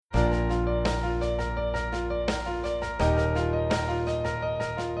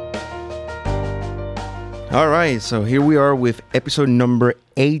All right, so here we are with episode number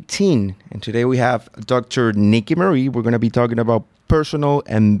 18. And today we have Dr. Niki Marie. We're going to be talking about personal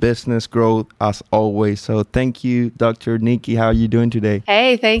and business growth as always. So thank you, Dr. Niki. How are you doing today?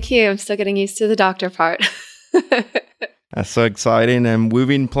 Hey, thank you. I'm still getting used to the doctor part. That's so exciting. And we've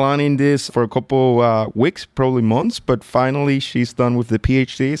been planning this for a couple weeks, probably months, but finally she's done with the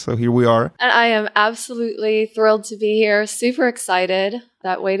PhD. So here we are. And I am absolutely thrilled to be here. Super excited.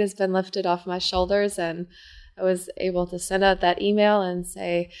 That weight has been lifted off my shoulders, and I was able to send out that email and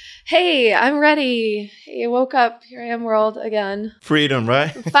say, hey, I'm ready. Hey, I woke up. Here I am, world again. Freedom, right?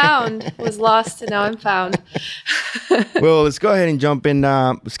 Found. Was lost, and now I'm found. Well, let's go ahead and jump in.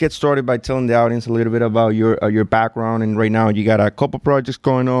 Let's get started by telling the audience a little bit about your background. And right now you got a couple projects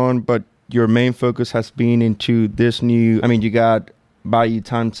going on, but your main focus has been into this new, you got Bayou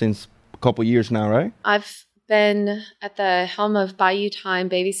time since a couple years now, right? I've been at the helm of Bayou Time,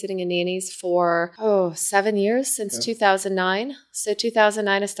 Babysitting and Nannies for 7 years, since 2009. So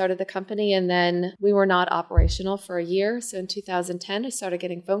 2009, I started the company, and then we were not operational for a year. So in 2010, I started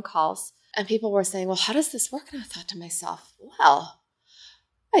getting phone calls, and people were saying, well, how does this work? And I thought to myself, well,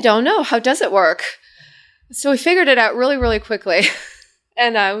 I don't know. How does it work? So we figured it out really, really quickly.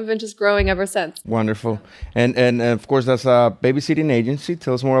 And we've been just growing ever since. Wonderful. And of course, that's a babysitting agency.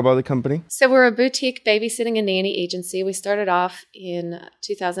 Tell us more about the company. So we're a boutique babysitting and nanny agency. We started off in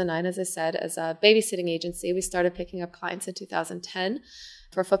 2009, as I said, as a babysitting agency. We started picking up clients in 2010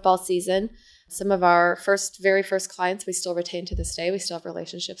 for football season. Some of our very first clients we still retain to this day. We still have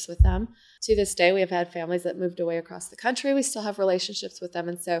relationships with them. To this day, we have had families that moved away across the country. We still have relationships with them.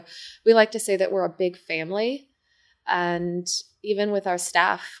 And so we like to say that we're a big family. And even with our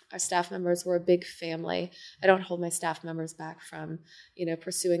staff members, we're a big family. I don't hold my staff members back from,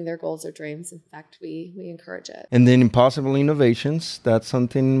 pursuing their goals or dreams. In fact, we encourage it. And then Impossible Innovations, that's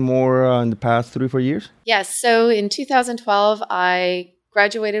something more in the past 3-4 years? Yes. So in 2012, I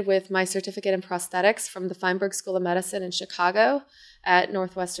graduated with my certificate in prosthetics from the Feinberg School of Medicine in Chicago at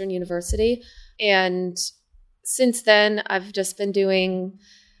Northwestern University. And since then, I've just been doing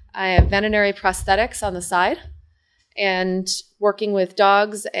veterinary prosthetics on the side and working with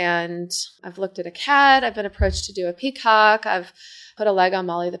dogs. And I've looked at a cat. I've been approached to do a peacock. I've put a leg on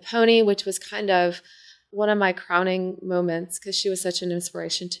Molly the pony, which was kind of one of my crowning moments because she was such an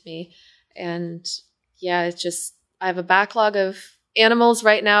inspiration to me. And yeah, I have a backlog of animals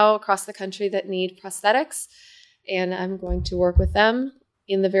right now across the country that need prosthetics. And I'm going to work with them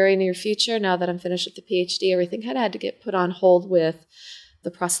in the very near future. Now that I'm finished with the PhD, everything had to get put on hold with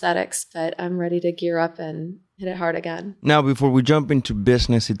the prosthetics, but I'm ready to gear up and hit it hard again. Now, before we jump into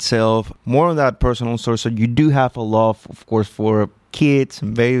business itself, more on that personal story. So you do have a love, of course, for kids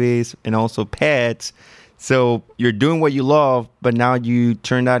and babies and also pets. So you're doing what you love, but now you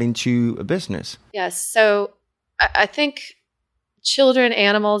turn that into a business. Yes. So I think children,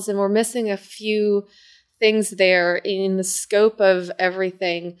 animals, and we're missing a few things there in the scope of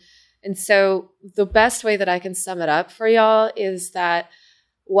everything. And so the best way that I can sum it up for y'all is that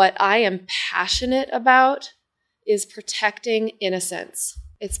what I am passionate about is protecting innocence.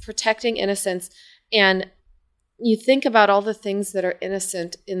 It's protecting innocence. And you think about all the things that are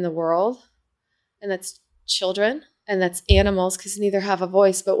innocent in the world, and that's children, and that's animals, because neither have a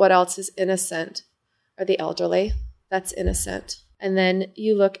voice, but what else is innocent? Are the elderly. That's innocent. And then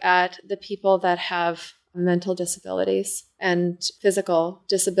you look at the people that have mental disabilities and physical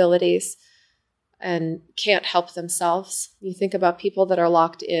disabilities and can't help themselves. You think about people that are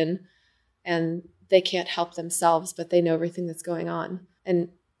locked in and they can't help themselves, but they know everything that's going on. And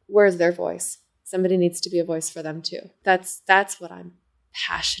where's their voice? Somebody needs to be a voice for them too. That's what I'm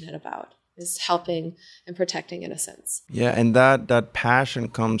passionate about, is helping and protecting innocence. Yeah, and that passion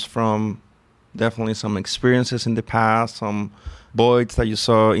comes from definitely some experiences in the past, some voids that you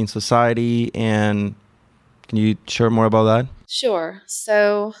saw in society. And can you share more about that? Sure.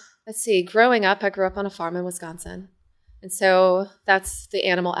 So let's see. Growing up, I grew up on a farm in Wisconsin. And so that's the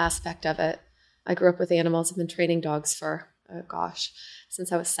animal aspect of it. I grew up with animals. I've been training dogs for,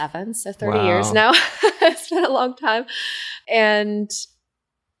 since I was 7. So 30 years now. It's been a long time. And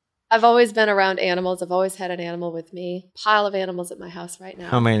I've always been around animals. I've always had an animal with me. Pile of animals at my house right now.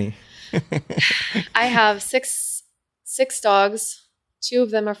 How many? I have six dogs. 2 of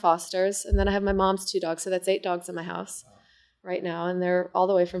them are fosters. And then I have my mom's 2 dogs. So that's 8 dogs in my house right now. And they're all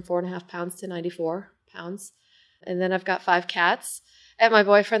the way from 4.5 pounds to 94 pounds. And then I've got 5 cats. At my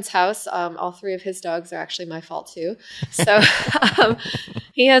boyfriend's house, all 3 of his dogs are actually my fault too. So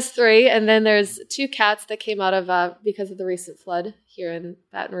he has 3. And then there's 2 cats that came out of, because of the recent flood here in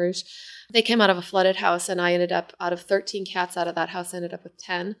Baton Rouge. They came out of a flooded house, and I ended up, out of 13 cats out of that house, I ended up with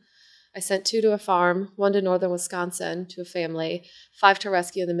 10. I sent 2 to a farm, 1 to northern Wisconsin to a family, 5 to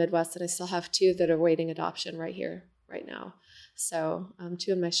rescue in the Midwest, and I still have 2 that are waiting adoption right here, right now. So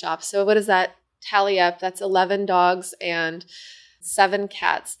 2 in my shop. So what does that tally up? That's 11 dogs and 7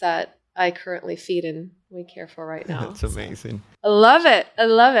 cats that I currently feed and we care for right now. That's amazing. So, I love it. I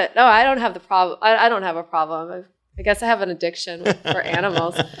love it. No, I don't have the problem. I don't have a problem. I guess I have an addiction for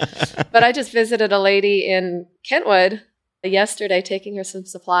animals. But I just visited a lady in Kentwood yesterday, taking her some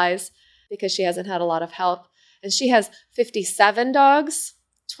supplies because she hasn't had a lot of help. And she has 57 dogs,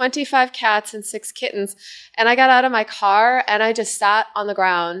 25 cats, and 6 kittens. And I got out of my car and I just sat on the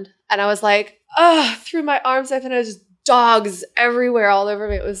ground and I was like, threw my arms up and I was just dogs everywhere all over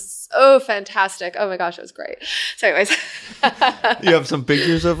me. It was so fantastic. Oh my gosh, it was great. So anyways. You have some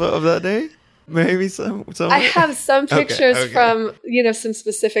pictures of that day? Maybe some. I have some pictures from, some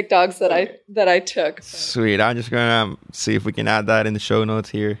specific dogs that I took. Sweet. I'm just going to see if we can add that in the show notes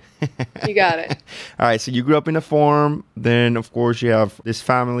here. You got it. All right. So you grew up in a farm. Then, of course, you have this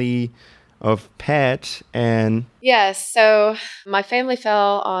family of pets and... Yes. So my family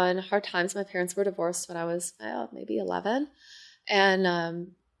fell on hard times. My parents were divorced when I was maybe 11.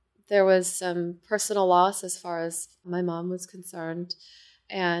 And there was some personal loss as far as my mom was concerned.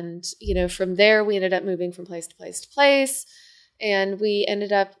 And, from there, we ended up moving from place to place to place. And we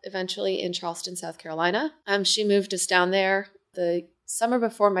ended up eventually in Charleston, South Carolina. She moved us down there the summer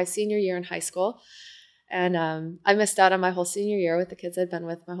before my senior year in high school. And I missed out on my whole senior year with the kids I'd been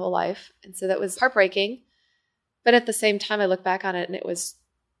with my whole life. And so that was heartbreaking. But at the same time, I look back on it and it was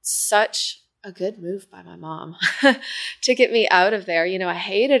such a good move by my mom to get me out of there. I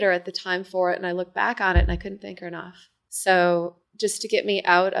hated her at the time for it. And I look back on it and I couldn't thank her enough. So just to get me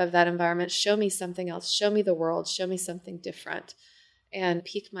out of that environment, show me something else, show me the world, show me something different, and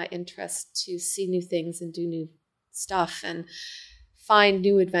pique my interest to see new things and do new stuff and find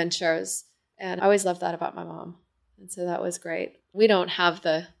new adventures. And I always loved that about my mom. And so that was great. We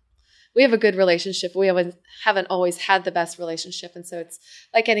have a good relationship. We haven't always had the best relationship. And so it's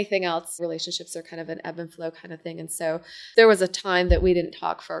like anything else, relationships are kind of an ebb and flow kind of thing. And so there was a time that we didn't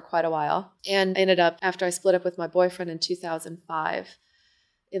talk for quite a while. And I ended up, after I split up with my boyfriend in 2005,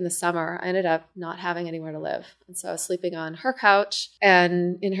 in the summer, I ended up not having anywhere to live. And so I was sleeping on her couch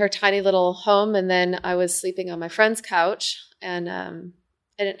and in her tiny little home. And then I was sleeping on my friend's couch. And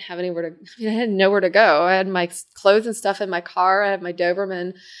I didn't have I had nowhere to go. I had my clothes and stuff in my car. I had my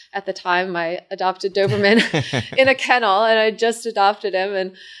Doberman at the time, my adopted Doberman in a kennel, and I just adopted him.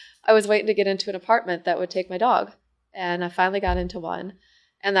 And I was waiting to get into an apartment that would take my dog. And I finally got into one.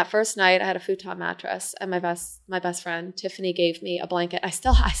 And that first night I had a futon mattress, and my best friend, Tiffany, gave me a blanket. I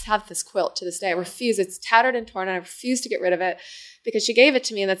have this quilt to this day. I refuse. It's tattered and torn and I refuse to get rid of it because she gave it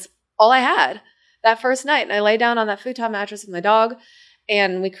to me and that's all I had that first night. And I lay down on that futon mattress with my dog.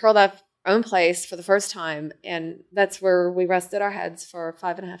 And we curled up our own place for the first time. And that's where we rested our heads for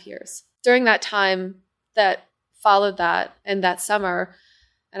 5.5 years. During that time that followed that and that summer,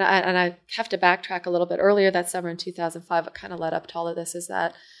 and I have to backtrack a little bit earlier that summer in 2005, what kind of led up to all of this is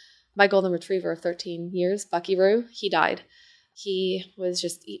that my golden retriever of 13 years, Bucky Roo, he died. He was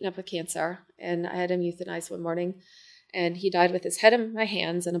just eaten up with cancer. And I had him euthanized one morning. And he died with his head in my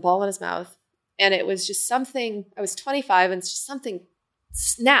hands and a ball in his mouth. And it was just something, I was 25 and it's just something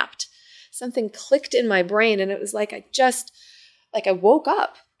snapped. Something clicked in my brain. And it was like I woke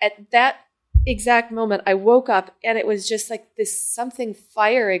up at that exact moment. I woke up and it was just like this something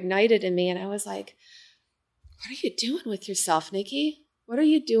fire ignited in me. And I was like, what are you doing with yourself, Niki? What are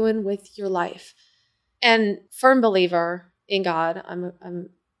you doing with your life? And firm believer in God. I'm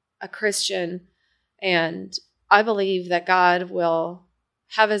a Christian and I believe that God will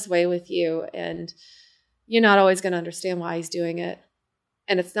have his way with you and you're not always going to understand why he's doing it.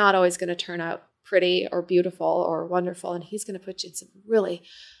 And it's not always going to turn out pretty or beautiful or wonderful. And he's going to put you in some really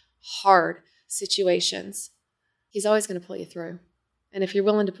hard situations. He's always going to pull you through. And if you're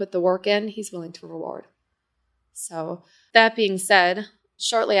willing to put the work in, he's willing to reward. So that being said,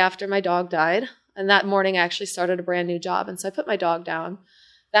 shortly after my dog died, and that morning I actually started a brand new job. And so I put my dog down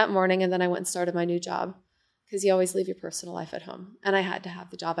that morning and then I went and started my new job because you always leave your personal life at home. And I had to have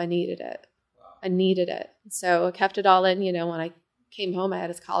the job. I needed it. I needed it. So I kept it all in, when I came home, I had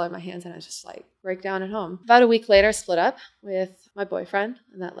his collar in my hands and I was just like, break down at home. About a week later, I split up with my boyfriend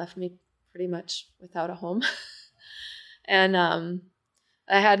and that left me pretty much without a home. And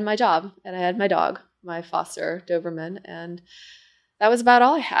I had my job and I had my dog, my foster Doberman, and that was about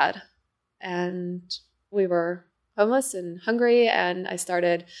all I had. And we were homeless and hungry and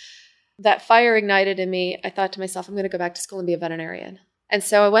that fire ignited in me. I thought to myself, I'm going to go back to school and be a veterinarian. And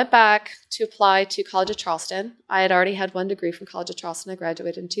so I went back to apply to College of Charleston. I had already had one degree from College of Charleston. I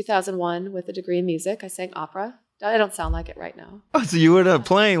graduated in 2001 with a degree in music. I sang opera. I don't sound like it right now. Oh, so you were not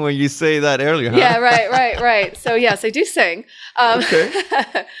playing when you say that earlier, huh? Yeah, right. So yes, I do sing. Okay.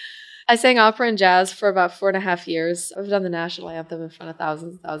 I sang opera and jazz for about 4.5 years. I've done the national anthem in front of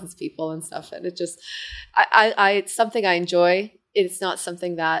thousands and thousands of people and stuff. And it just, it's something I enjoy. It's not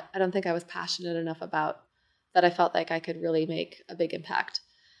something that I don't think I was passionate enough about that I felt like I could really make a big impact.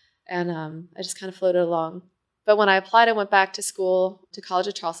 And I just kind of floated along. But when I applied, I went back to school, to College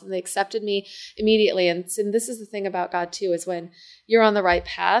of Charleston. They accepted me immediately. And this is the thing about God, too, is when you're on the right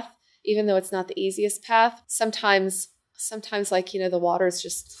path, even though it's not the easiest path, sometimes like, the waters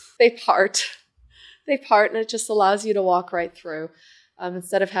just, they part. They part, and it just allows you to walk right through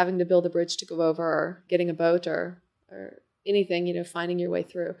instead of having to build a bridge to go over or getting a boat or anything, finding your way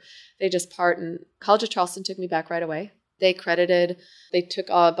through. They just part. And College of Charleston took me back right away. They took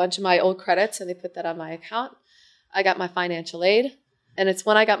a bunch of my old credits and they put that on my account. I got my financial aid, and it's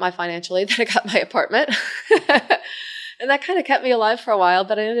when I got my financial aid that I got my apartment. And that kind of kept me alive for a while,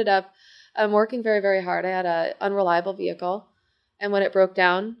 but I ended up working very, very hard. I had an unreliable vehicle, and when it broke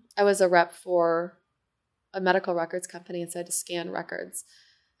down, I was a rep for a medical records company, and so I had to scan records.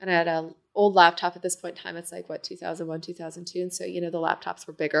 And I had an old laptop at this point in time. It's like, 2001, 2002, and so, the laptops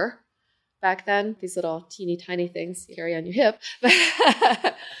were bigger back then, these little teeny tiny things you carry on your hip.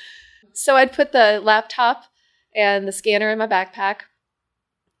 So I'd put the laptop and the scanner in my backpack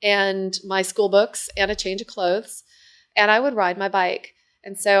and my school books and a change of clothes, and I would ride my bike.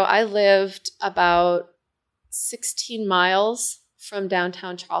 And so I lived about 16 miles from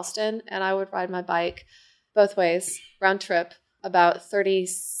downtown Charleston, and I would ride my bike both ways, round trip, about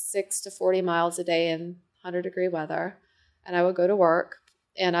 36 to 40 miles a day in 100-degree weather. And I would go to work,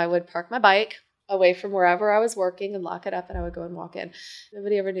 and I would park my bike away from wherever I was working and lock it up, and I would go and walk in.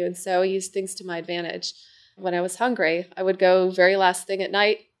 Nobody ever knew, and so I used things to my advantage. When I was hungry, I would go very last thing at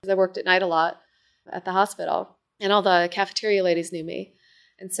night, because I worked at night a lot at the hospital, and all the cafeteria ladies knew me.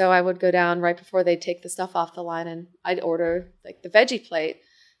 And so I would go down right before they'd take the stuff off the line, and I'd order like the veggie plate.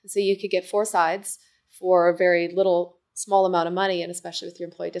 And so you could get 4 sides for a very small amount of money, and especially with your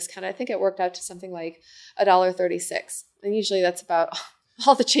employee discount. I think it worked out to something like $1.36. And usually that's about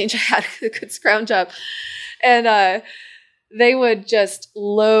all the change I had could scrounge up. And they would just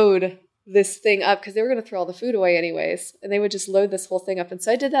load this thing up because they were going to throw all the food away anyways. And they would just load this whole thing up. And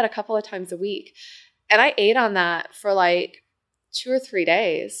so I did that a couple of times a week. And I ate on that for like 2 or 3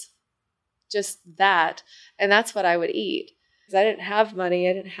 days, just that. And that's what I would eat because I didn't have money.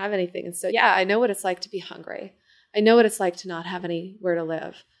 I didn't have anything. And so, yeah, I know what it's like to be hungry. I know what it's like to not have anywhere to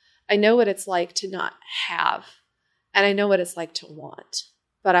live. I know what it's like to not have. And I know what it's like to want.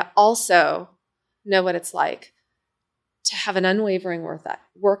 But I also know what it's like to have an unwavering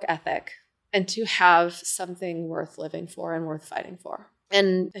work ethic and to have something worth living for and worth fighting for.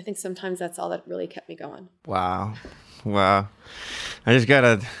 And I think sometimes that's all that really kept me going. Wow. I just got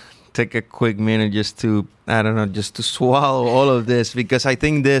to take a quick minute just to swallow all of this, because I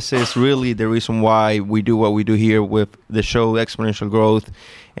think this is really the reason why we do what we do here with the show Exponential Growth.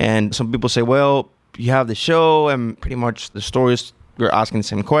 And some people say, well, you have the show and pretty much the stories, you're asking the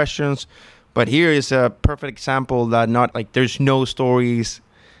same questions. But here is a perfect example that there's no stories,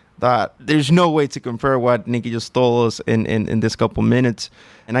 that there's no way to compare what Niki just told us in this couple minutes.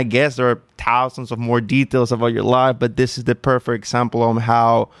 And I guess there are thousands of more details about your life, but this is the perfect example of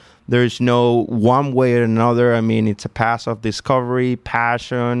how there's no one way or another. I mean, it's a path of discovery,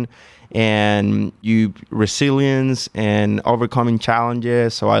 passion, and resilience and overcoming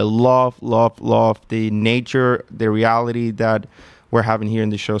challenges. So I love the nature, the reality that we're having here in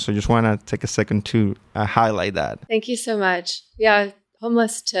the show. So just want to take a second to highlight that. Thank you so much. Yeah,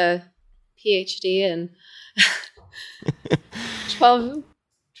 homeless to PhD and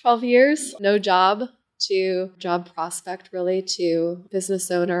 12 years, no job, to job prospect really, to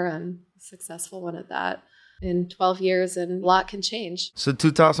business owner and successful one at that. In 12 years, and a lot can change. So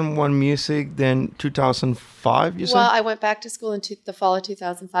 2001 music, then 2005, you said? Well, I went back to school in the fall of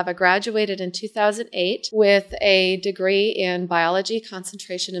 2005. I graduated in 2008 with a degree in biology,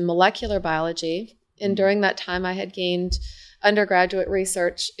 concentration in molecular biology. And during that time, I had gained undergraduate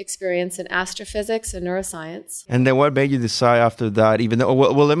research experience in astrophysics and neuroscience. And then what made you decide after that, even though,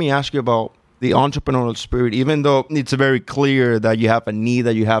 well, let me ask you about the entrepreneurial spirit, even though it's very clear that you have a need,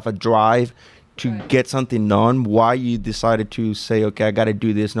 that you have a drive to get something done, why you decided to say, okay, I got to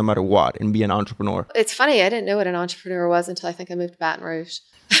do this no matter what and be an entrepreneur? It's funny. I didn't know what an entrepreneur was until I think I moved to Baton Rouge.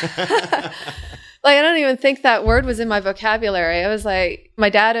 Like, I don't even think that word was in my vocabulary. I was like, my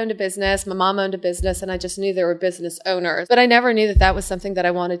dad owned a business, my mom owned a business, and I just knew they were business owners. But I never knew that that was something that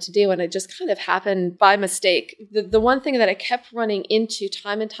I wanted to do. And it just kind of happened by mistake. The one thing that I kept running into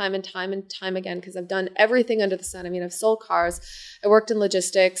time and time and time and time again, because I've done everything under the sun. I mean, I've sold cars. I worked in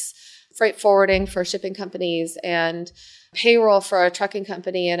logistics, freight forwarding for shipping companies, and payroll for a trucking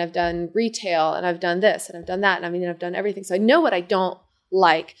company. And I've done retail, and I've done this, and I've done that. And I mean, I've done everything. So I know what I don't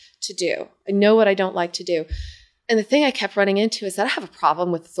like to do. I know what I don't like to do. And the thing I kept running into is that I have a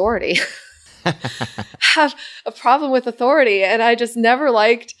problem with authority. Have a problem with authority. And I just never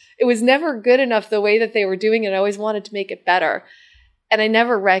liked, it was never good enough the way that they were doing it. I always wanted to make it better. And I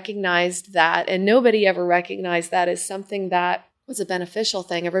never recognized that. And nobody ever recognized that as something that was a beneficial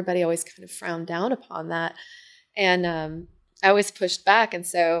thing. Everybody always kind of frowned down upon that. And I always pushed back. And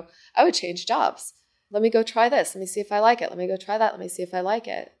so I would change jobs. Let me go try this. Let me see if I like it. Let me go try that. Let me see if I like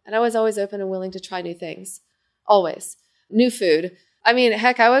it. And I was always open and willing to try new things. Always. New food. I mean,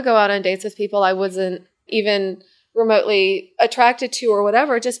 heck, I would go out on dates with people I wasn't even remotely attracted to or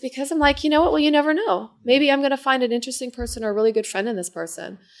whatever, just because I'm like, you know what? Well, you never know. Maybe I'm going to find an interesting person or a really good friend in this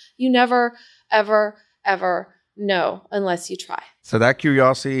person. You never, ever, ever know unless you try. So that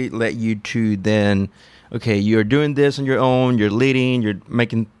curiosity led you to then, okay, you're doing this on your own, you're leading, you're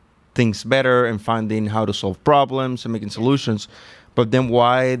making things better and finding how to solve problems and making solutions. But then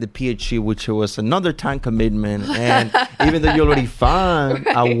why the PhD, which was another time commitment? And even though you already found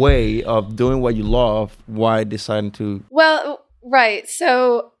a way of doing what you love, why deciding to? Well, right.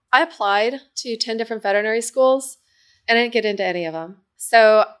 So I applied to 10 different veterinary schools and I didn't get into any of them.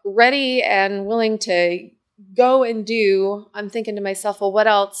 So ready and willing to go and do, I'm thinking to myself, well, what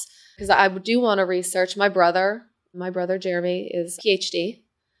else? Because I do want to research. My brother Jeremy is a PhD.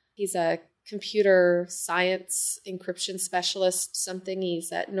 He's a computer science encryption specialist, something.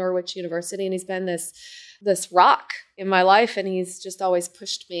 He's at Norwich University, and he's been this rock in my life, and he's just always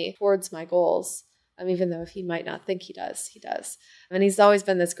pushed me towards my goals. Even though he might not think he does, he does. And he's always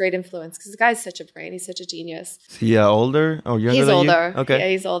been this great influence because the guy's such a brain. He's such a genius. Yeah, older? Oh, younger he's than older. You? Okay. Yeah,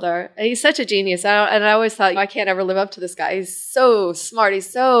 he's older. And he's such a genius. And I always thought, I can't ever live up to this guy. He's so smart. He's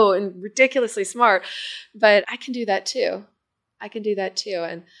so ridiculously smart. But I can do that too.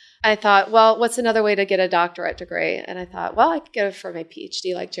 And I thought, well, what's another way to get a doctorate degree? And I thought, well, I could go for my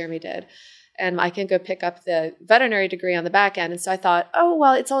PhD like Jeremy did. And I can go pick up the veterinary degree on the back end. And so I thought, oh,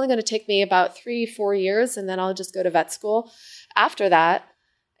 well, it's only going to take me about 3-4 years. And then I'll just go to vet school after that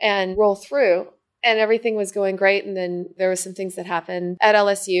and roll through. And everything was going great. And then there were some things that happened at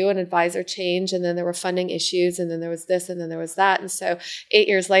LSU, an advisor change. And then there were funding issues. And then there was this, and then there was that. And so 8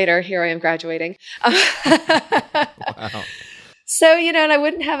 years later, here I am graduating. Wow. So, and I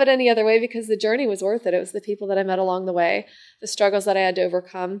wouldn't have it any other way because the journey was worth it. It was the people that I met along the way, the struggles that I had to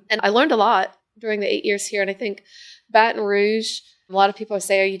overcome. And I learned a lot during the 8 years here. And I think Baton Rouge, a lot of people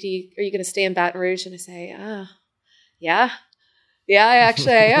say, are you going to stay in Baton Rouge? And I say, yeah,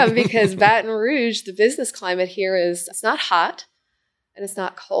 I am, because Baton Rouge, the business climate here it's not hot and it's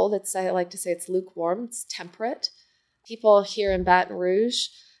not cold. I like to say it's lukewarm. It's temperate. People here in Baton Rouge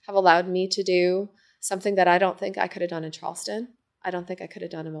have allowed me to do something that I don't think I could have done in Charleston. I don't think I could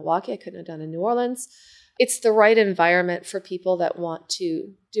have done in Milwaukee. I couldn't have done in New Orleans. It's the right environment for people that want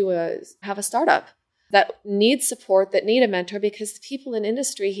to have a startup, that need support, that need a mentor, because the people in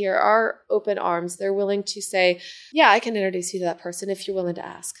industry here are open arms. They're willing to say, yeah, I can introduce you to that person if you're willing to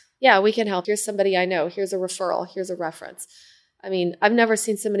ask. Yeah, we can help. Here's somebody I know. Here's a referral. Here's a reference. I've never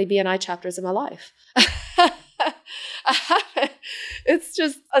seen so many B&I chapters in my life. It's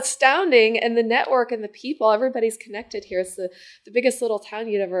just astounding. And the network and the people, everybody's connected here. It's the biggest little town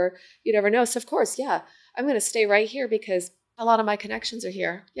you'd ever know. So of course, yeah, I'm going to stay right here because a lot of my connections are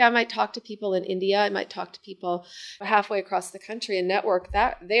here. Yeah, I might talk to people in India. I might talk to people halfway across the country and network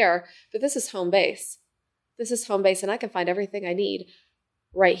that there. But this is home base. And I can find everything I need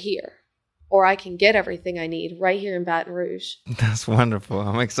right here. Or I can get everything I need right here in Baton Rouge. That's wonderful.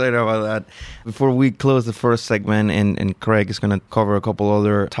 I'm excited about that. Before we close the first segment, and Craig is going to cover a couple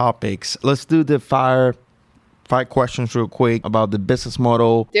other topics, let's do the five questions real quick about the business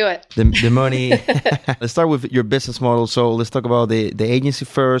model. Do it. The money. Let's start with your business model. So let's talk about the agency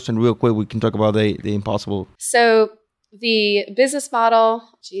first, and real quick, we can talk about the impossible. So the business model,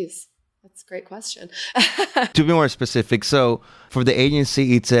 geez. That's a great question. To be more specific, so for the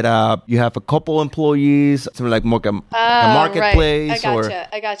agency, it's set up, you have a couple employees, something like more a marketplace. Right.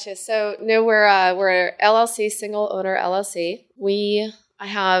 I gotcha. So no, we're LLC, single owner LLC. I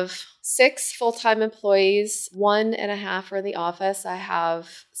have 6 full-time employees, 1.5 are in the office. I have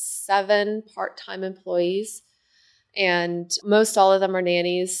 7 part-time employees, and most all of them are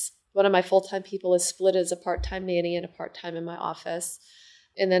nannies. One of my full-time people is split as a part-time nanny and a part-time in my office.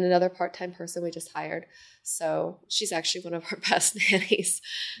 And then another part-time person we just hired. So she's actually one of our best nannies.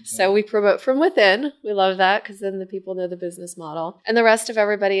 Okay. So we promote from within. We love that because then the people know the business model. And the rest of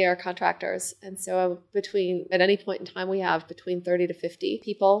everybody are contractors. And so at any point in time, we have between 30 to 50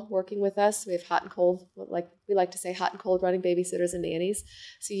 people working with us. We have hot and cold, like we like to say, hot and cold running babysitters and nannies.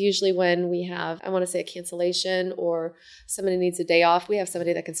 So usually when we have, I want to say, a cancellation or somebody needs a day off, we have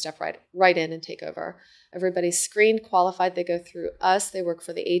somebody that can step right in and take over. Everybody's screened, qualified. They go through us. They work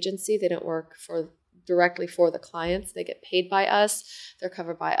for the agency. They don't work directly for the clients. They get paid by us. They're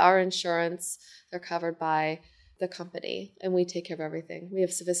covered by our insurance. They're covered by the company, and we take care of everything. We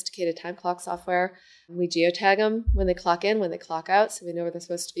have sophisticated time clock software. We geotag them when they clock in, when they clock out, so we know where they're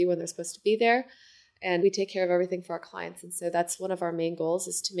supposed to be when they're supposed to be there. And we take care of everything for our clients. And so that's one of our main goals,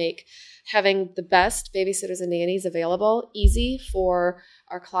 is to make having the best babysitters and nannies available easy for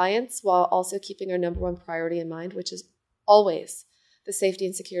our clients, while also keeping our number one priority in mind, which is always the safety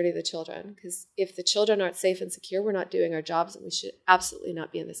and security of the children. Because if the children aren't safe and secure, we're not doing our jobs, and we should absolutely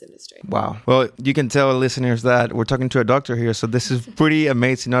not be in this industry. Wow. Well, you can tell listeners that we're talking to a doctor here. So this is pretty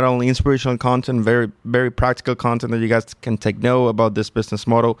amazing. Not only inspirational content, very, very practical content that you guys can take note about this business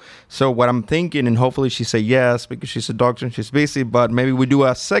model. So what I'm thinking, and hopefully she say yes, because she's a doctor and she's busy, but maybe we do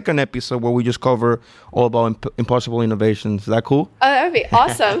a second episode where we just cover all about impossible innovations. Is that cool? Oh, that would be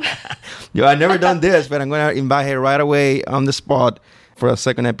awesome. Yeah, I've never done this, but I'm going to invite her right away on the spot for a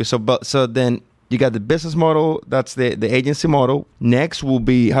second episode. But so then you got the business model, that's the agency model. Next will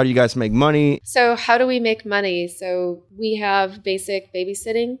be, how do you guys make money? So how do we make money? So we have basic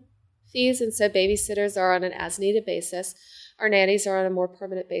babysitting fees, and so babysitters are on an as-needed basis. Our nannies are on a more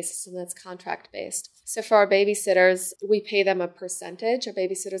permanent basis, and that's contract-based. So for our babysitters, we pay them a percentage. Our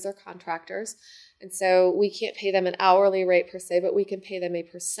babysitters are contractors, and so we can't pay them an hourly rate per se, but we can pay them a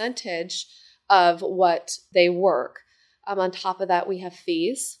percentage of what they work. On top of that, we have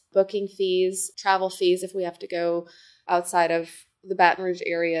fees, booking fees, travel fees if we have to go outside of the Baton Rouge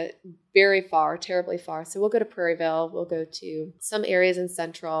area very far, terribly far. So we'll go to Prairieville. We'll go to some areas in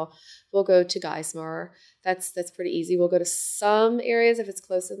Central. We'll go to Geismar. That's pretty easy. We'll go to some areas if it's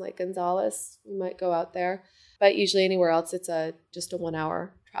close in like Gonzales. We might go out there. But usually anywhere else, it's just a 1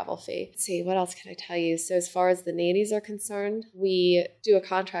 hour travel fee. Let's see, what else can I tell you? So as far as the nannies are concerned, we do a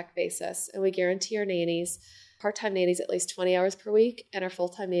contract basis, and we guarantee our nannies, part-time nannies, at least 20 hours per week, and our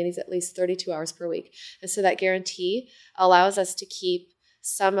full-time nannies at least 32 hours per week. And so that guarantee allows us to keep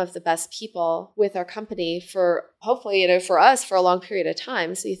some of the best people with our company for, hopefully, for us for a long period of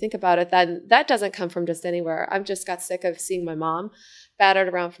time. So you think about it, then that doesn't come from just anywhere. I've just got sick of seeing my mom battered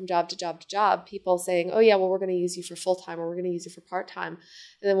around from job to job to job, people saying, oh yeah, well, we're going to use you for full-time, or we're going to use you for part-time.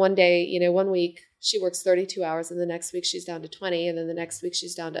 And then one day, 1 week she works 32 hours, and the next week she's down to 20, and then the next week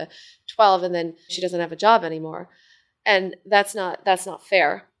she's down to 12, and then she doesn't have a job anymore. And that's not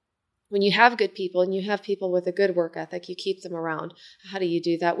fair. When you have good people and you have people with a good work ethic, you keep them around. How do you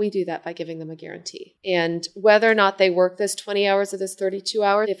do that? We do that by giving them a guarantee. And whether or not they work this 20 hours or this 32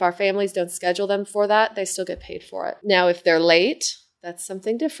 hours, if our families don't schedule them for that, they still get paid for it. Now, if they're late, that's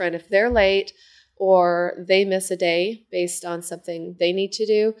something different. If they're late or they miss a day based on something they need to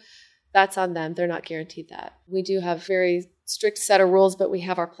do, that's on them. They're not guaranteed that. We do have very strict set of rules, but we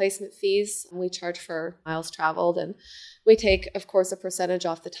have our placement fees. We charge for miles traveled, and we take, of course, a percentage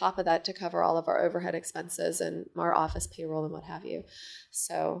off the top of that to cover all of our overhead expenses and our office payroll and what have you.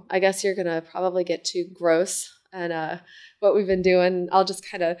 So I guess you're going to probably get too gross and what we've been doing. I'll just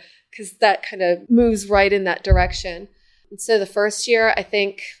because that kind of moves right in that direction. And so the first year, I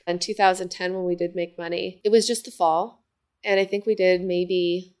think in 2010, when we did make money, it was just the fall. And I think we did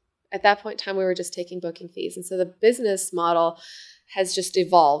maybe, at that point in time, we were just taking booking fees. And so the business model has just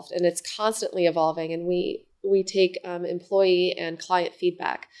evolved, and it's constantly evolving. And we take employee and client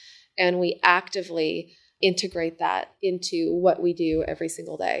feedback, and we actively integrate that into what we do every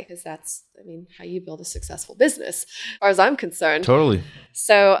single day, because that's, how you build a successful business, as far as I'm concerned. Totally.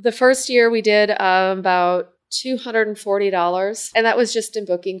 So the first year we did about $240, and that was just in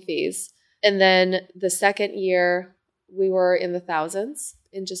booking fees. And then the second year, we were in the thousands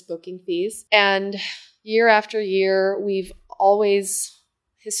in just booking fees. And year after year, we've always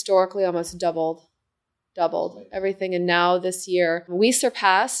historically almost doubled everything. And now this year, we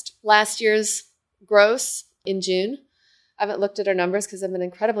surpassed last year's gross in June. I haven't looked at our numbers because I've been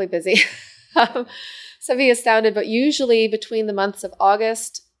incredibly busy. So be astounded. But usually between the months of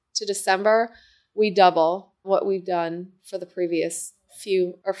August to December, we double what we've done for the previous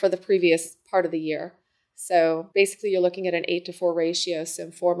part of the year. So basically you're looking at an 8-to-4 ratio. So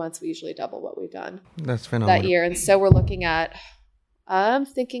in 4 months, we usually double what we've done. That's phenomenal. That year. And so we're looking at I'm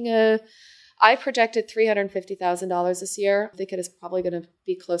thinking I projected $350,000 this year. I think it is probably going to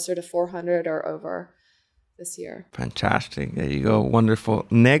be closer to 400 or over this year. Fantastic. There you go. Wonderful.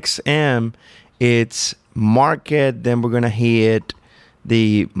 Next, it's market. Then we're going to hit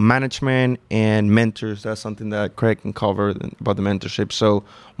the management and mentors. That's something that Craig can cover about the mentorship. So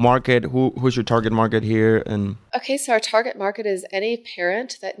market, who's your target market here? And okay, so our target market is any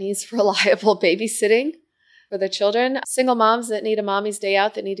parent that needs reliable babysitting for their children, single moms that need a mommy's day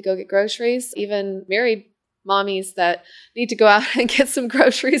out, that need to go get groceries, even married mommies that need to go out and get some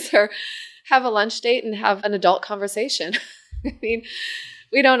groceries or have a lunch date and have an adult conversation. I mean,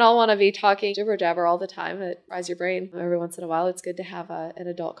 we don't all want to be talking jibber jabber all the time. It fries your brain. Every once in a while, it's good to have an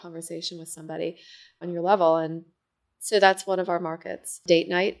adult conversation with somebody on your level. And so that's one of our markets. Date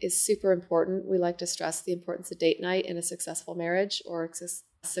night is super important. We like to stress the importance of date night in a successful marriage or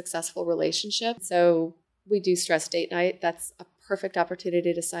a successful relationship. So we do stress date night. That's a perfect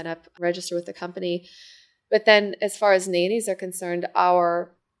opportunity to sign up, register with the company. But then as far as nannies are concerned,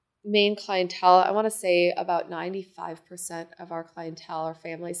 our main clientele, I want to say about 95% of our clientele or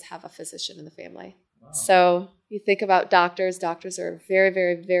families have a physician in the family. Wow. So you think about doctors are very,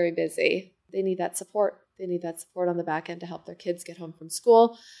 very, very busy. They need that support. They need that support on the back end to help their kids get home from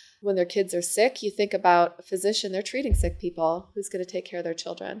school. When their kids are sick, you think about a physician, they're treating sick people. Who's going to take care of their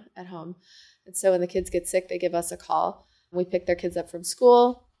children at home? And so when the kids get sick, they give us a call. We pick their kids up from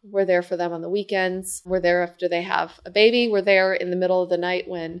school. We're there for them on the weekends. We're there after they have a baby. We're there in the middle of the night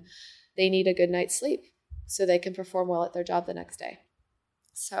when they need a good night's sleep so they can perform well at their job the next day.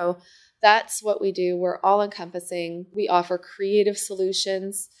 So that's what we do. We're all encompassing. We offer creative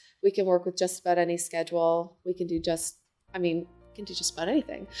solutions. We can work with just about any schedule. We can do just about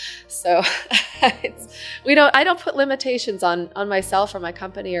anything. So I don't put limitations on myself or my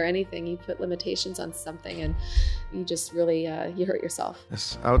company or anything. You put limitations on something and you just really, you hurt yourself.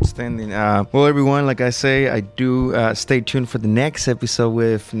 That's outstanding. Well, everyone, like I say, I do stay tuned for the next episode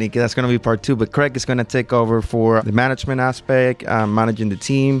with Niki. That's going to be part 2, but Craig is going to take over for the management aspect, managing the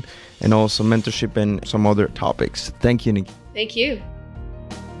team, and also mentorship and some other topics. Thank you, Niki. Thank you.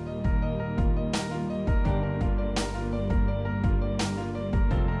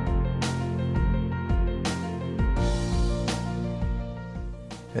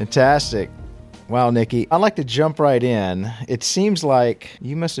 Fantastic. Wow, Niki. I'd like to jump right in. It seems like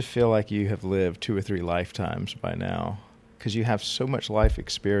you must have feel like you have lived 2 or 3 lifetimes by now because you have so much life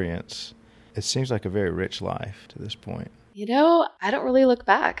experience. It seems like a very rich life to this point. I don't really look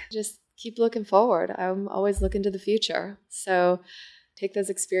back. Just keep looking forward. I'm always looking to the future. So take those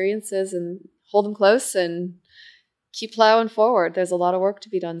experiences and hold them close and keep plowing forward. There's a lot of work to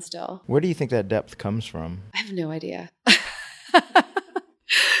be done still. Where do you think that depth comes from? I have no idea.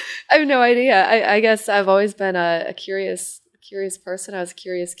 I have no idea. I guess I've always been a curious person. I was a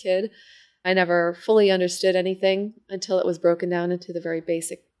curious kid. I never fully understood anything until it was broken down into the very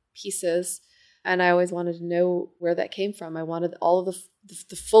basic pieces. And I always wanted to know where that came from. I wanted all of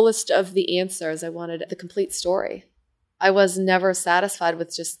the fullest of the answers. I wanted the complete story. I was never satisfied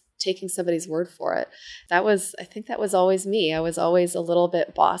with just taking somebody's word for it. I think that was always me. I was always a little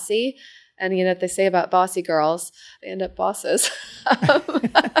bit bossy. And what they say about bossy girls, they end up bosses.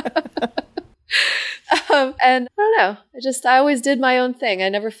 And I don't know. I always did my own thing. I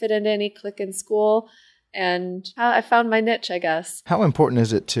never fit into any clique in school. And I found my niche, I guess. How important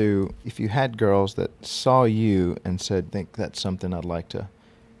is it if you had girls that saw you and said, think that's something I'd like to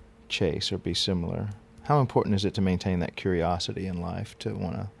chase or be similar? How important is it to maintain that curiosity in life to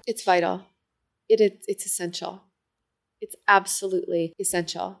want to? It's vital. It's essential. It's absolutely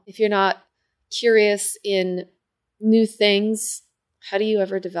essential. If you're not curious in new things, how do you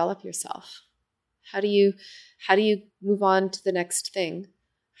ever develop yourself? How do you move on to the next thing?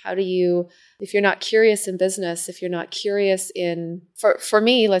 If you're not curious in business, if you're not curious for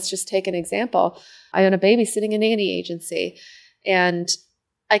me, let's just take an example. I own a babysitting and nanny agency, and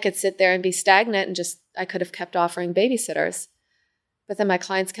I could sit there and be stagnant and I could have kept offering babysitters. But then my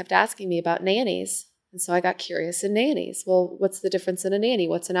clients kept asking me about nannies. And so I got curious in nannies. Well, what's the difference in a nanny?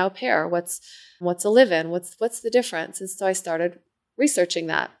 What's an au pair? What's a live-in? What's the difference? And so I started researching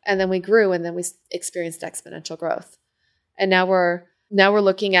that. And then we grew, and then we experienced exponential growth. And now we're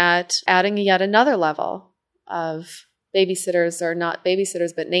looking at adding yet another level of babysitters, or not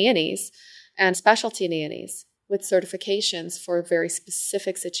babysitters, but nannies and specialty nannies with certifications for very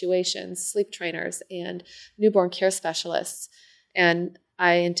specific situations, sleep trainers and newborn care specialists. And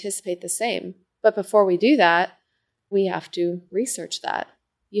I anticipate the same. But before we do that, we have to research that.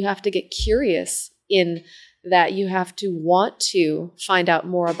 You have to get curious in that. You have to want to find out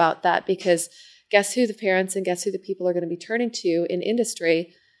more about that, because guess who the parents and guess who the people are going to be turning to in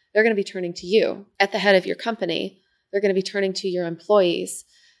industry? They're going to be turning to you at the head of your company. They're going to be turning to your employees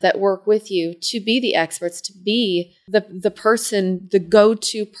that work with you to be the experts, to be the person, the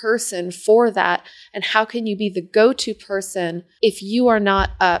go-to person for that. And how can you be the go-to person if you are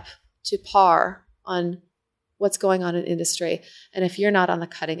not up to par on what's going on in industry? And if you're not on the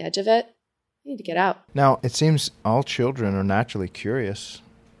cutting edge of it, you need to get out. Now, it seems all children are naturally curious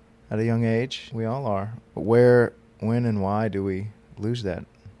at a young age. We all are. But where, when, and why do we lose that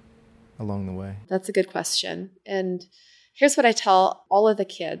along the way? That's a good question. And here's what I tell all of the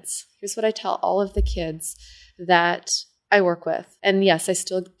kids. That I work with. And yes, I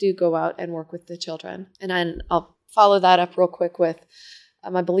still do go out and work with the children. And I'll follow that up real quick with,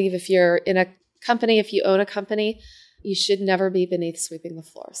 I believe if you're in a company, if you own a company, you should never be beneath sweeping the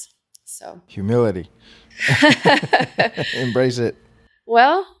floors. So humility. Embrace it.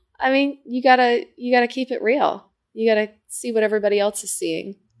 Well, I mean, you gotta keep it real. You gotta see what everybody else is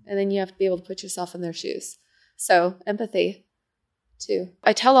seeing. And then you have to be able to put yourself in their shoes. So empathy too.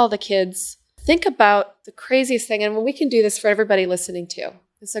 I tell all the kids, think about the craziest thing. And we can do this for everybody listening too.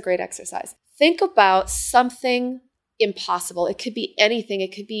 It's a great exercise. Think about something impossible. It could be anything.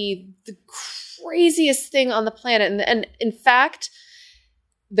 It could be the craziest thing on the planet. And in fact,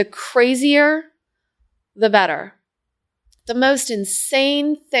 the crazier, the better. The most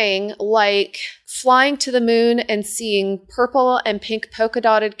insane thing, like flying to the moon and seeing purple and pink polka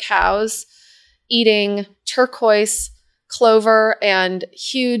dotted cows eating turquoise clover and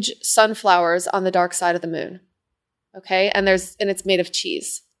huge sunflowers on the dark side of the moon. Okay? And it's made of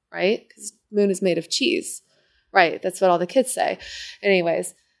cheese, right? Because moon is made of cheese. Right. That's what all the kids say.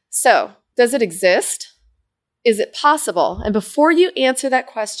 Anyways, so does it exist? Is it possible? And before you answer that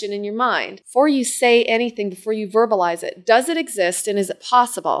question in your mind, before you say anything, before you verbalize it, does it exist and is it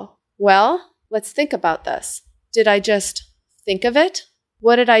possible? Well, let's think about this. Did I just think of it?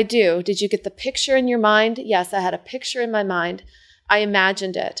 What did I do? Did you get the picture in your mind? Yes, I had a picture in my mind. I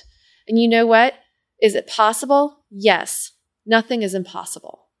imagined it. And you know what? Is it possible? Yes. Nothing is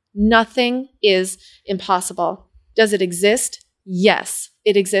impossible. Nothing is impossible. Does it exist? Yes,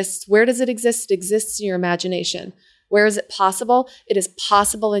 it exists. Where does it exist? It exists in your imagination. Where is it possible? It is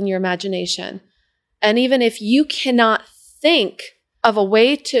possible in your imagination. And even if you cannot think of a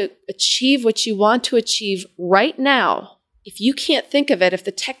way to achieve what you want to achieve right now, if you can't think of it, if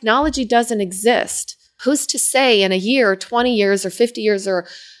the technology doesn't exist, who's to say in a year or 20 years or 50 years or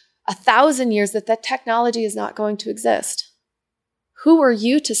 1,000 years that technology is not going to exist? Who are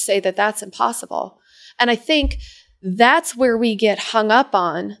you to say that that's impossible? And I think that's where we get hung up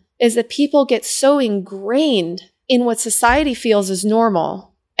on, is that people get so ingrained in what society feels is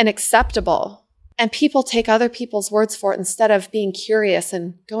normal and acceptable. And people take other people's words for it instead of being curious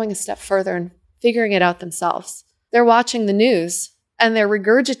and going a step further and figuring it out themselves. They're watching the news and they're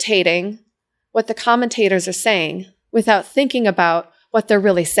regurgitating what the commentators are saying without thinking about what they're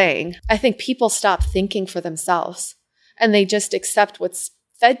really saying. I think people stop thinking for themselves and they just accept what's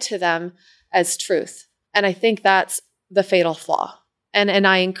fed to them as truth. And I think that's the fatal flaw. And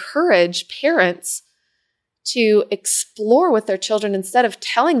I encourage parents to explore with their children instead of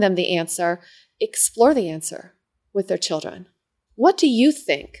telling them the answer, explore the answer with their children. What do you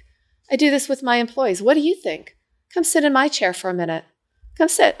think? I do this with my employees. What do you think? Come sit in my chair for a minute. Come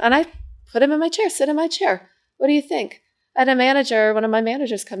sit. And I put him in my chair, sit in my chair. What do you think? I had one of my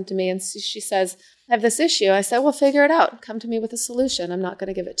managers come to me and she says, I have this issue. I said, well, figure it out. Come to me with a solution. I'm not going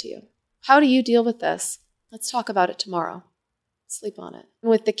to give it to you. How do you deal with this? Let's talk about it tomorrow. Sleep on it. And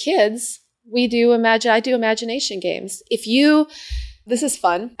with the kids, I do imagination games. This is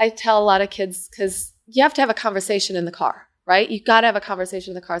fun. I tell a lot of kids because you have to have a conversation in the car, right? You got to have a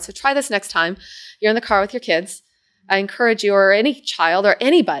conversation in the car. So try this next time you're in the car with your kids. I encourage you, or any child or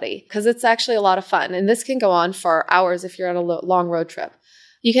anybody, because it's actually a lot of fun. And this can go on for hours if you're on a long road trip.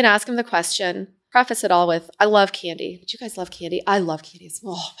 You can ask them the question, preface it all with, I love candy. Do you guys love candy? I love candy.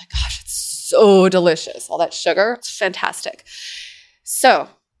 Oh my gosh, it's so delicious. All that sugar, it's fantastic. So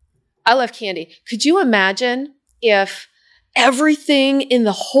I love candy. Could you imagine if everything in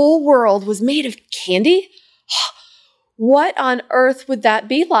the whole world was made of candy? What on earth would that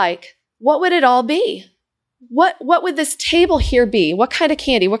be like? What would it all be? What would this table here be? What kind of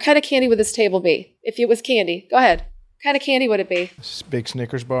candy? What kind of candy would this table be if it was candy? Go ahead. What kind of candy would it be? Big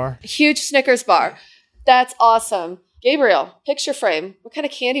Snickers bar. A huge Snickers bar. That's awesome. Gabriel, picture frame. What kind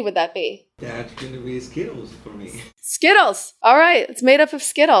of candy would that be? That's going to be Skittles for me. Skittles. All right. It's made up of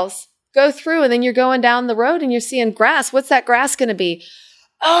Skittles. Go through and then you're going down the road and you're seeing grass. What's that grass going to be?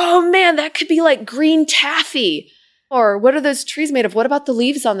 Oh man, that could be like green taffy. Or what are those trees made of? What about the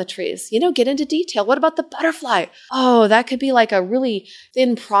leaves on the trees? Get into detail. What about the butterfly? Oh, that could be like a really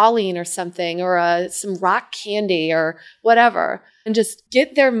thin praline or something, or some rock candy or whatever. And just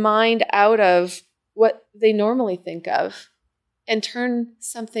get their mind out of what they normally think of and turn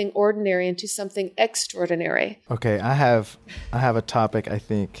something ordinary into something extraordinary. Okay, I have a topic I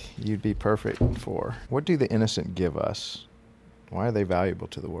think you'd be perfect for. What do the innocent give us? Why are they valuable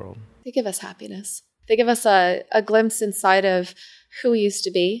to the world? They give us happiness. They give us a glimpse inside of who we used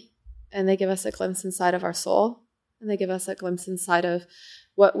to be, and they give us a glimpse inside of our soul, and they give us a glimpse inside of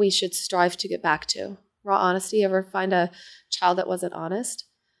what we should strive to get back to. Raw honesty. You ever find a child that wasn't honest?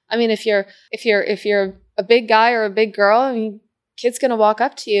 I mean, if you're a big guy or a big girl, I mean, kid's going to walk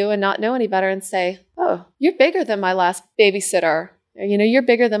up to you and not know any better and say, "Oh, you're bigger than my last babysitter. Or, you're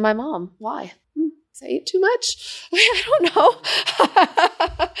bigger than my mom. Why? Because I ate too much? I don't know."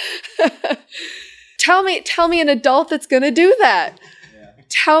 Tell me an adult that's going to do that. Yeah.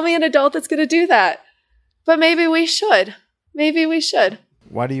 Tell me an adult that's going to do that. But maybe we should.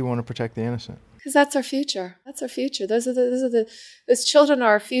 Why do you want to protect the innocent? Because that's our future. That's our future. Those children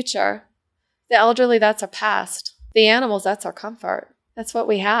are our future. The elderly, that's our past. The animals, that's our comfort. That's what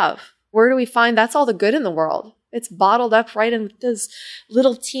we have. Where do we find? That's all the good in the world. It's bottled up right in those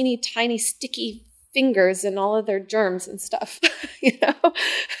little teeny tiny sticky fingers and all of their germs and stuff.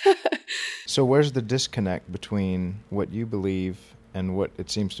 So where's the disconnect between what you believe and what it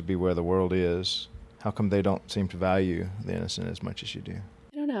seems to be where the world is? How come they don't seem to value the innocent as much as you do?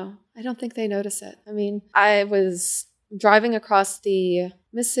 I don't know. I don't think they notice it. I mean, I was driving across the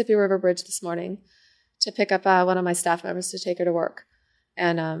Mississippi River Bridge this morning to pick up one of my staff members to take her to work.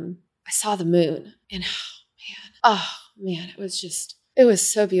 And I saw the moon. And oh man, it was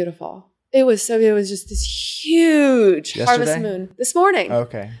so beautiful. It was just this huge harvest moon this morning.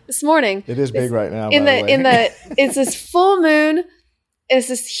 Okay. This morning. It is big right now. It's this full moon. It's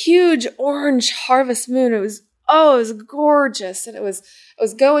this huge orange harvest moon. It was gorgeous. And it was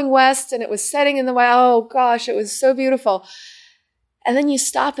going west and it was setting in the west. Oh gosh, it was so beautiful. And then you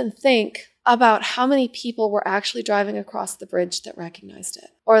stop and think about how many people were actually driving across the bridge that recognized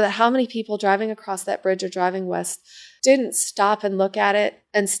it, or that how many people driving across that bridge or driving west didn't stop and look at it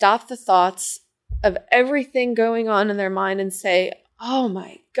and stop the thoughts of everything going on in their mind and say, "Oh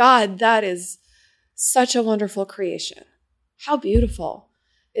my God, that is such a wonderful creation. How beautiful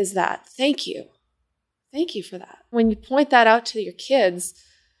is that? Thank you. Thank you for that." When you point that out to your kids,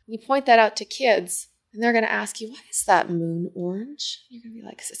 and they're going to ask you, "Why is that moon orange?" You're going to be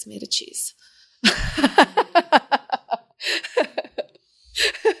like, "'Cause it's made of cheese."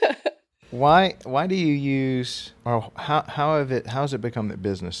 Why do you use, or how has it become that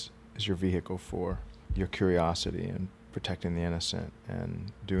business is your vehicle for your curiosity and protecting the innocent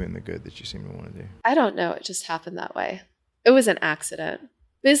and doing the good that you seem to want to do? I don't know. It just happened that way. It was an accident.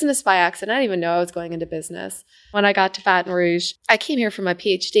 Business by accident. I didn't even know I was going into business. When I got to Baton Rouge, I came here for my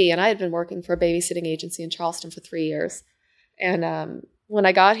PhD, and I had been working for a babysitting agency in Charleston for 3 years. And when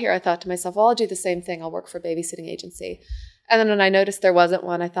I got here, I thought to myself, well, I'll do the same thing. I'll work for a babysitting agency. And then when I noticed there wasn't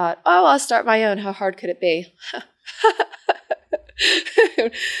one, I thought, oh, I'll start my own. How hard could it be?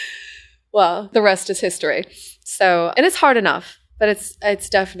 Well, the rest is history. So, and it's hard enough, but it's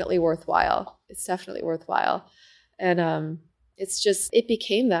definitely worthwhile. It's definitely worthwhile. And it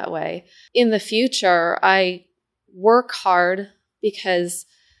became that way. In the future, I work hard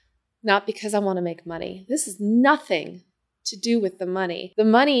not because I want to make money. This is nothing to do with the money. The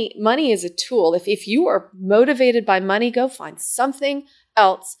money is a tool. If you are motivated by money, go find something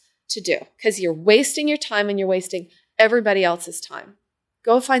else to do, because you're wasting your time and you're wasting everybody else's time.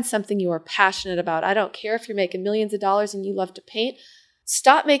 Go find something you are passionate about. I don't care if you're making millions of dollars and you love to paint.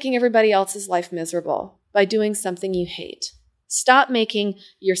 Stop making everybody else's life miserable by doing something you hate. Stop making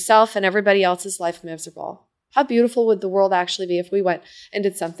yourself and everybody else's life miserable. How beautiful would the world actually be if we went and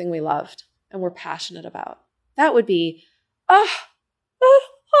did something we loved and were passionate about? That would be awesome.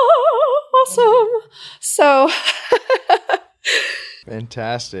 So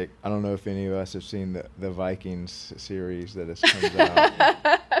fantastic. I don't know if any of us have seen the Vikings series that has come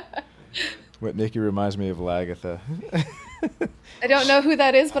out. What Niki reminds me of Lagatha. I don't know who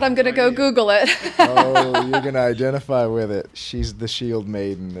that is, but I'm going to go Google it. Oh, you're going to identify with it. She's the shield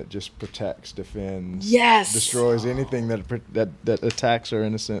maiden that just protects, defends, destroys anything that attacks her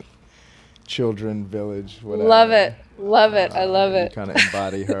innocent children, village, whatever. Love it. I love it. You kind of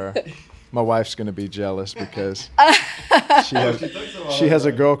embody her. My wife's going to be jealous because she has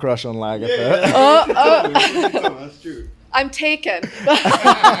a girl crush on Lagatha. Yeah. Oh. That's true. I'm taken.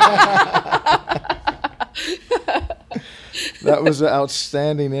 That was an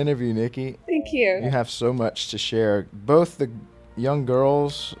outstanding interview, Niki. Thank Thank you. You have so much to share. Both the young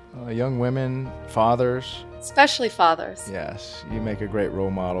girls, young women, fathers. Especially fathers. Yes, you make a great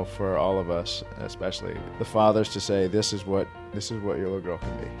role model for all of us, especially the fathers, to say this is what your little girl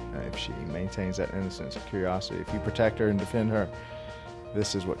can be. If she maintains that innocence and curiosity, if you protect her and defend her,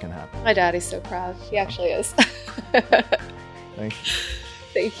 this is what can happen. My daddy's so proud. He actually is. Thank you.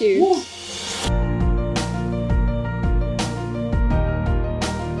 Thank you.